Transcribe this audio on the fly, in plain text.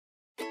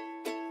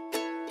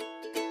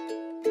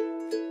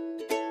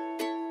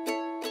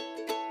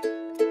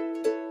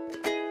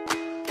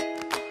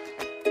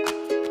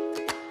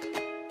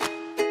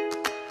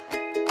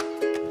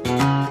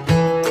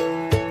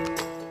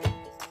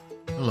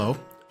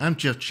I'm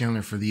Jeff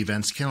Chandler for the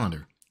Events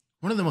Calendar.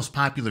 One of the most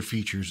popular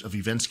features of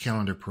Events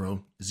Calendar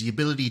Pro is the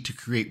ability to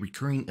create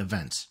recurring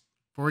events.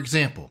 For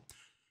example,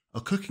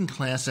 a cooking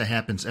class that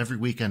happens every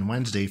week on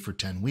Wednesday for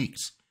 10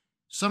 weeks.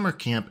 Summer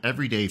camp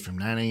every day from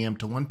 9 a.m.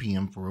 to 1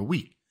 p.m. for a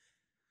week.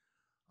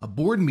 A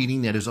board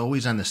meeting that is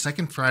always on the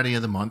second Friday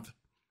of the month.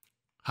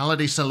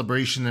 Holiday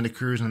celebration that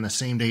occurs on the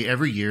same day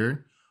every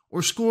year.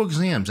 Or school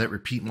exams that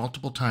repeat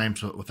multiple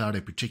times but without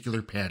a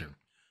particular pattern.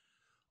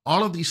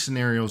 All of these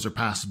scenarios are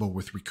possible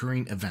with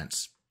recurring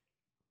events.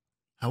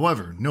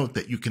 However, note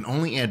that you can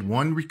only add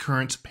one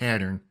recurrence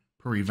pattern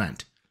per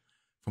event.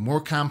 For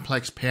more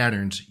complex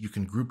patterns, you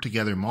can group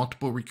together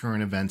multiple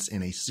recurrent events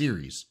in a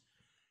series.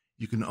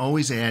 You can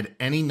always add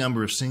any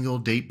number of single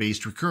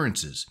date-based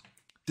recurrences.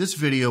 This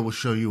video will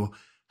show you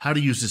how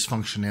to use this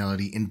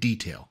functionality in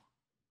detail.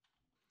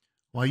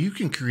 While you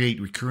can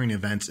create recurring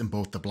events in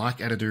both the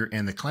block editor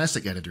and the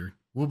classic editor,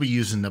 we'll be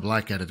using the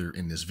block editor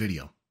in this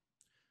video.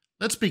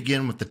 Let's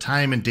begin with the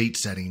time and date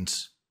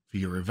settings for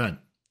your event.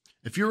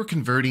 If you're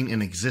converting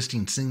an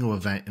existing single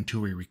event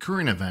into a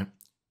recurring event,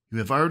 you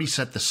have already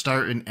set the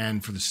start and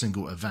end for the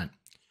single event.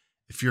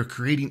 If you're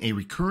creating a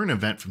recurring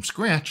event from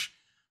scratch,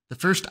 the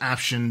first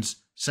options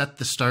set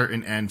the start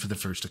and end for the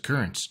first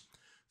occurrence.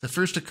 The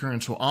first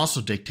occurrence will also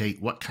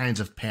dictate what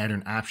kinds of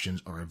pattern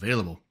options are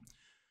available.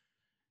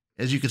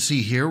 As you can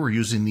see here, we're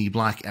using the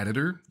block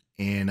editor,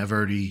 and I've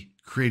already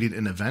created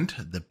an event,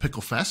 the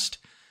Pickle Fest.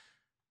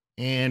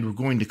 And we're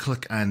going to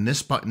click on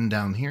this button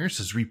down here. It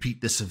says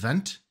repeat this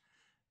event.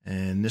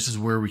 And this is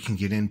where we can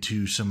get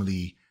into some of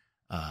the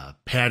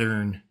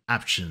pattern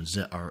options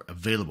that are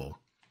available.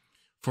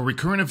 For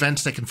recurrent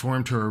events that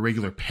conform to a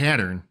regular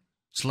pattern,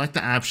 select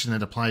the option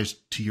that applies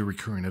to your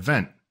recurring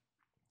event.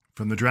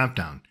 From the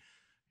dropdown,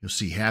 you'll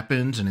see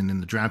happens, and then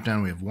in the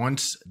dropdown we have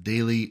once,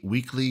 daily,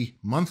 weekly,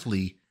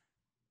 monthly,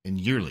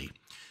 and yearly.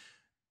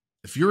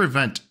 If your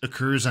event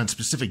occurs on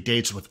specific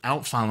dates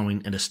without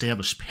following an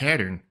established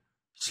pattern,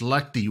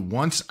 select the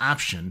once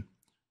option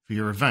for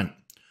your event.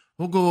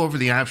 We'll go over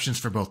the options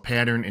for both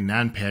pattern and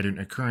non-pattern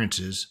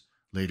occurrences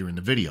later in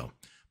the video.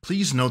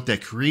 Please note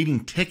that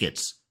creating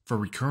tickets for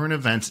recurrent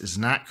events is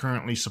not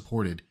currently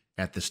supported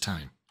at this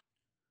time.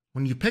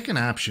 When you pick an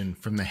option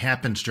from the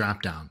Happens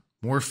dropdown,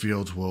 more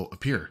fields will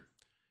appear.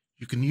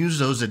 You can use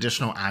those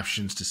additional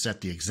options to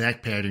set the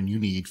exact pattern you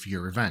need for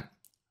your event.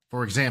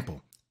 For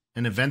example,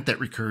 an event that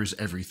recurs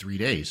every 3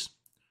 days,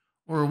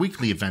 or a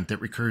weekly event that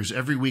recurs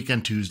every week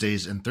on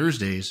Tuesdays and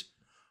Thursdays,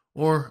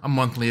 or a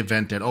monthly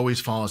event that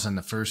always falls on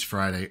the first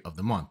Friday of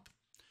the month.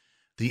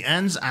 The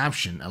ends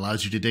option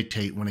allows you to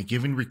dictate when a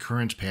given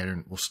recurrence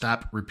pattern will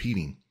stop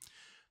repeating.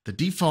 The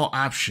default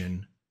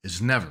option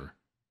is never,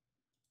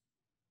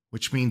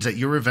 which means that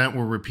your event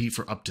will repeat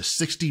for up to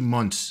 60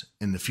 months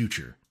in the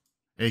future,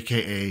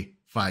 aka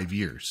 5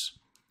 years.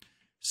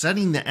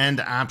 Setting the end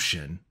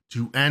option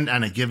to end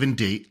on a given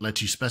date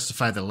lets you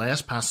specify the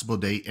last possible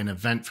date an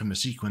event from the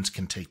sequence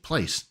can take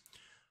place.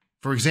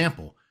 For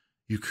example,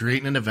 you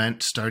create an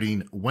event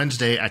starting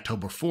Wednesday,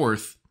 October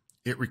 4th.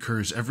 It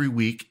recurs every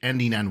week,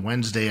 ending on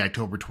Wednesday,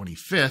 October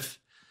 25th.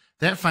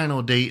 That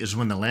final date is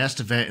when the last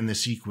event in the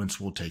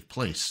sequence will take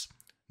place,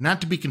 not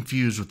to be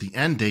confused with the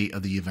end date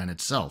of the event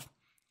itself.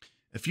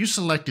 If you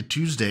selected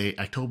Tuesday,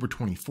 October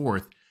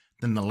 24th,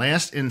 then the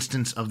last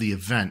instance of the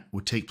event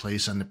would take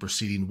place on the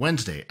preceding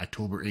Wednesday,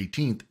 October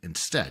 18th,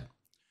 instead.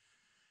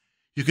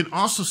 You can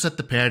also set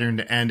the pattern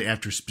to end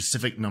after a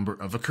specific number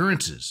of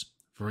occurrences.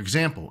 For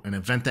example, an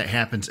event that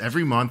happens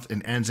every month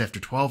and ends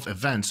after 12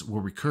 events will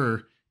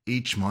recur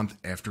each month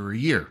after a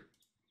year.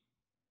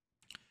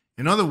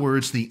 In other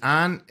words, the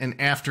on and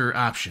after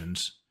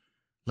options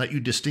let you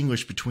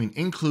distinguish between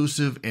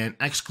inclusive and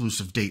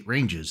exclusive date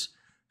ranges.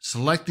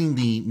 Selecting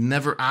the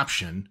never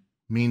option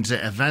means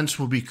that events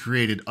will be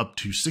created up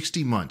to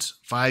 60 months,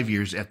 5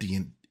 years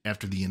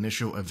after the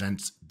initial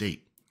event's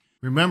date.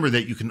 Remember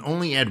that you can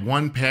only add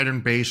one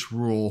pattern-based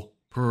rule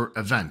per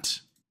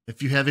event.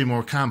 If you have a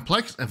more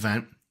complex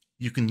event,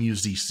 you can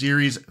use the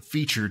series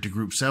feature to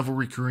group several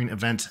recurring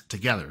events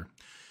together.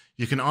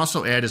 You can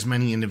also add as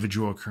many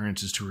individual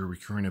occurrences to a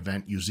recurring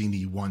event using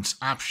the once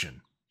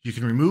option. You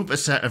can remove a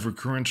set of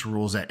recurrence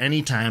rules at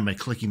any time by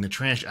clicking the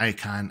trash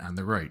icon on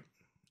the right.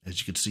 As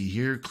you can see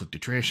here, click the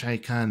trash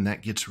icon,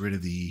 that gets rid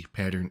of the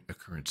pattern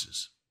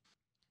occurrences.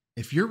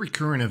 If your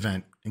recurrent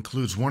event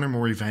includes one or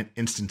more event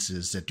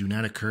instances that do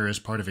not occur as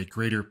part of a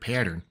greater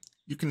pattern,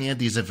 you can add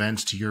these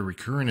events to your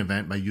recurrent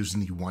event by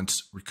using the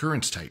once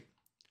recurrence type.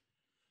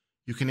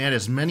 You can add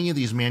as many of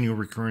these manual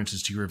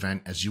recurrences to your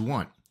event as you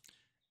want.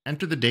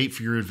 Enter the date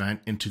for your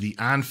event into the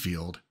on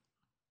field,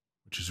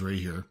 which is right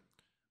here,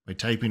 by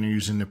typing or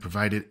using the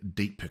provided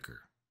date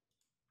picker.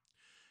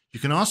 You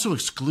can also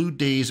exclude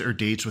days or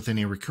dates within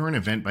a recurrent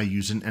event by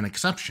using an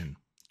exception.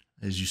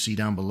 As you see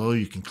down below,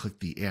 you can click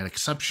the Add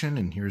Exception,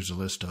 and here's a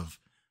list of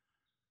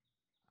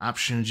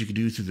options you can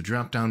do through the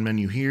drop-down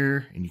menu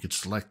here, and you could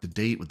select the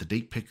date with the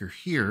date picker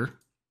here.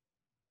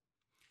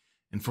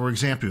 And for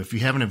example, if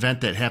you have an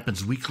event that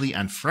happens weekly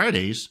on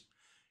Fridays,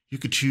 you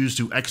could choose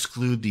to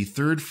exclude the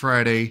third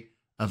Friday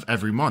of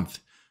every month.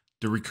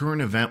 the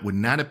recurrent event would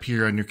not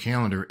appear on your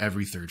calendar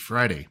every third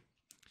Friday.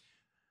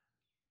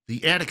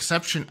 The Add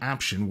Exception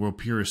option will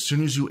appear as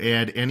soon as you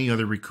add any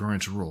other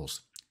recurrence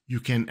rules. You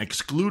can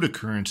exclude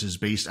occurrences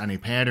based on a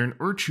pattern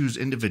or choose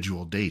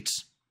individual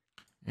dates.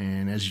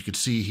 And as you can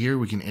see here,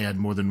 we can add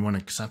more than one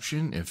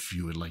exception if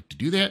you would like to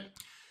do that.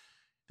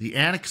 The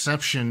Add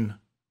Exception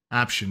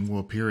option will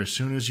appear as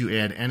soon as you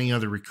add any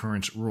other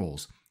recurrence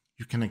rules.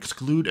 You can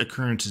exclude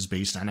occurrences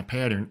based on a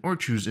pattern or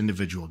choose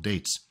individual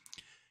dates.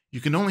 You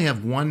can only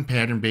have one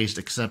pattern-based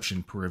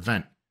exception per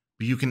event,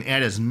 but you can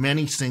add as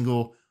many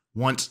single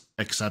once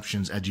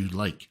exceptions as you'd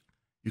like.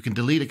 You can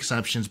delete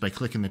exceptions by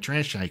clicking the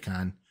trash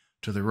icon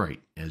to the right.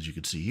 As you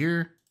can see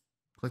here,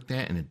 click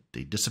that and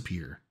they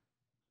disappear.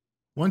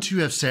 Once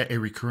you have set a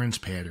recurrence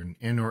pattern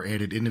and or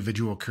added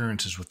individual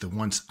occurrences with the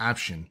once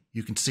option,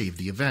 you can save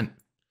the event.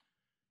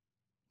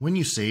 When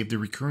you save, the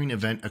recurring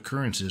event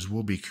occurrences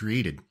will be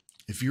created.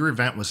 If your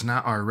event was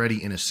not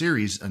already in a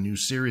series, a new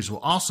series will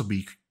also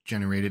be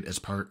generated as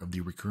part of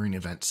the recurring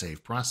event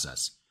save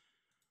process.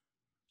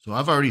 So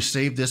I've already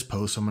saved this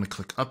post, so I'm going to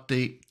click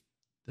Update.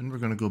 Then we're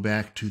going to go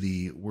back to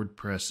the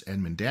WordPress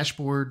admin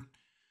dashboard.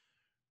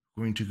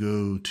 We're going to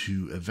go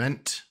to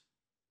Event,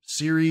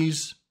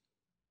 Series.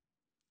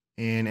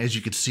 And as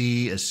you can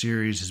see, a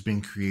series has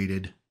been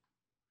created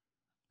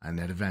on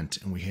that event.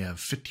 And we have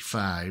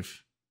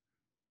 55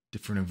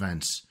 different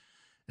events.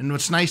 And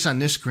what's nice on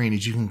this screen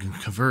is you can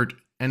convert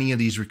any of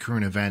these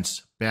recurrent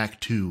events back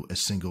to a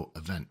single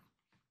event.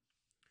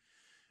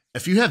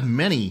 If you have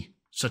many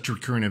such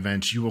recurrent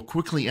events, you will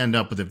quickly end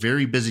up with a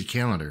very busy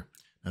calendar.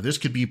 Now, this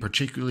could be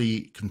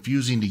particularly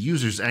confusing to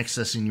users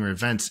accessing your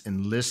events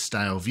in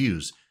list-style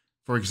views.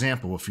 For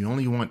example, if you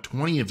only want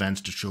 20 events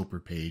to show per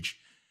page,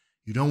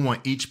 you don't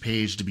want each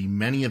page to be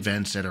many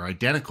events that are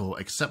identical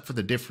except for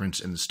the difference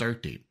in the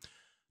start date.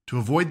 To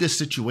avoid this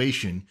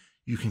situation,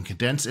 you can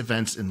condense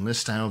events in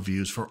list-style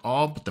views for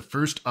all but the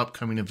first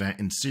upcoming event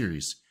in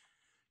series.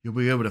 You'll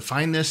be able to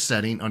find this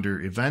setting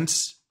under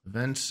Events,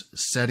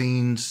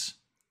 Settings,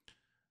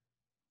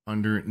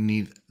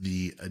 underneath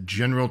the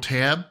General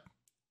tab.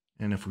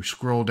 And if we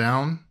scroll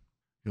down,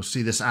 you'll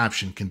see this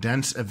option,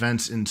 Condense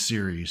Events in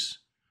Series,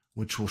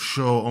 which will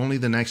show only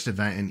the next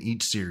event in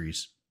each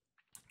series.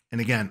 And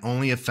again,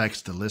 only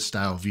affects the list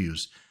style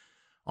views.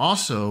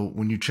 Also,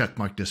 when you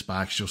checkmark this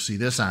box, you'll see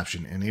this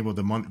option, Enable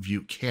the Month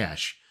View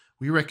Cache.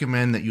 We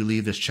recommend that you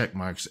leave this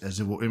checkmarks as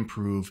it will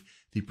improve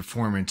the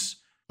performance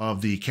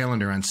of the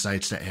calendar on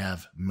sites that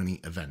have many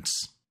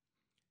events.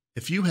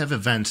 If you have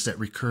events that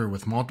recur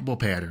with multiple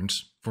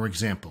patterns, for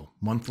example,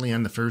 monthly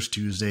on the first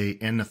Tuesday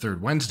and the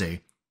third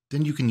Wednesday,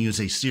 then you can use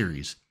a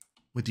series.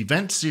 With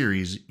Event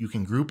Series, you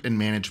can group and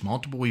manage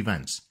multiple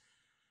events.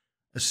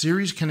 A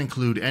series can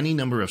include any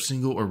number of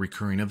single or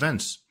recurring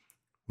events.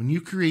 When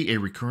you create a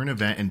recurrent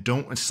event and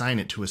don't assign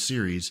it to a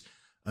series,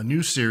 a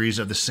new series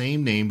of the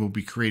same name will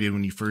be created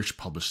when you first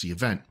publish the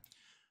event.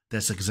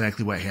 That's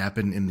exactly what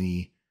happened in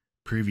the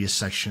previous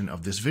section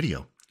of this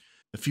video.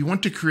 If you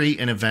want to create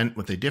an event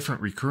with a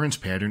different recurrence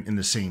pattern in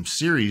the same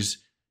series,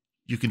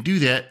 you can do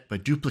that by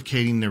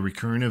duplicating the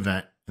recurrent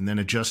event and then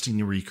adjusting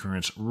the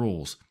recurrence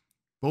rules.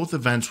 Both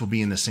events will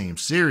be in the same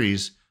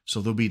series,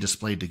 so they'll be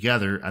displayed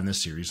together on the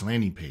series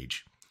landing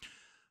page.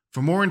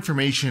 For more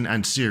information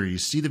on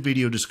series, see the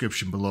video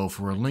description below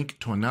for a link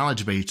to a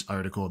knowledge-based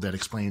article that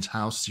explains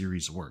how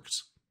series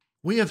works.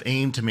 We have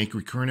aimed to make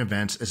recurrent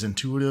events as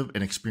intuitive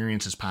an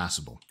experience as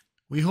possible.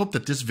 We hope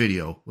that this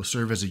video will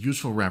serve as a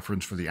useful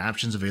reference for the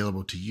options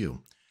available to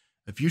you.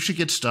 If you should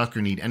get stuck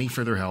or need any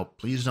further help,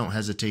 please don't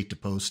hesitate to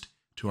post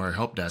to our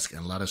help desk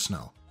and let us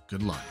know.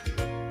 Good luck.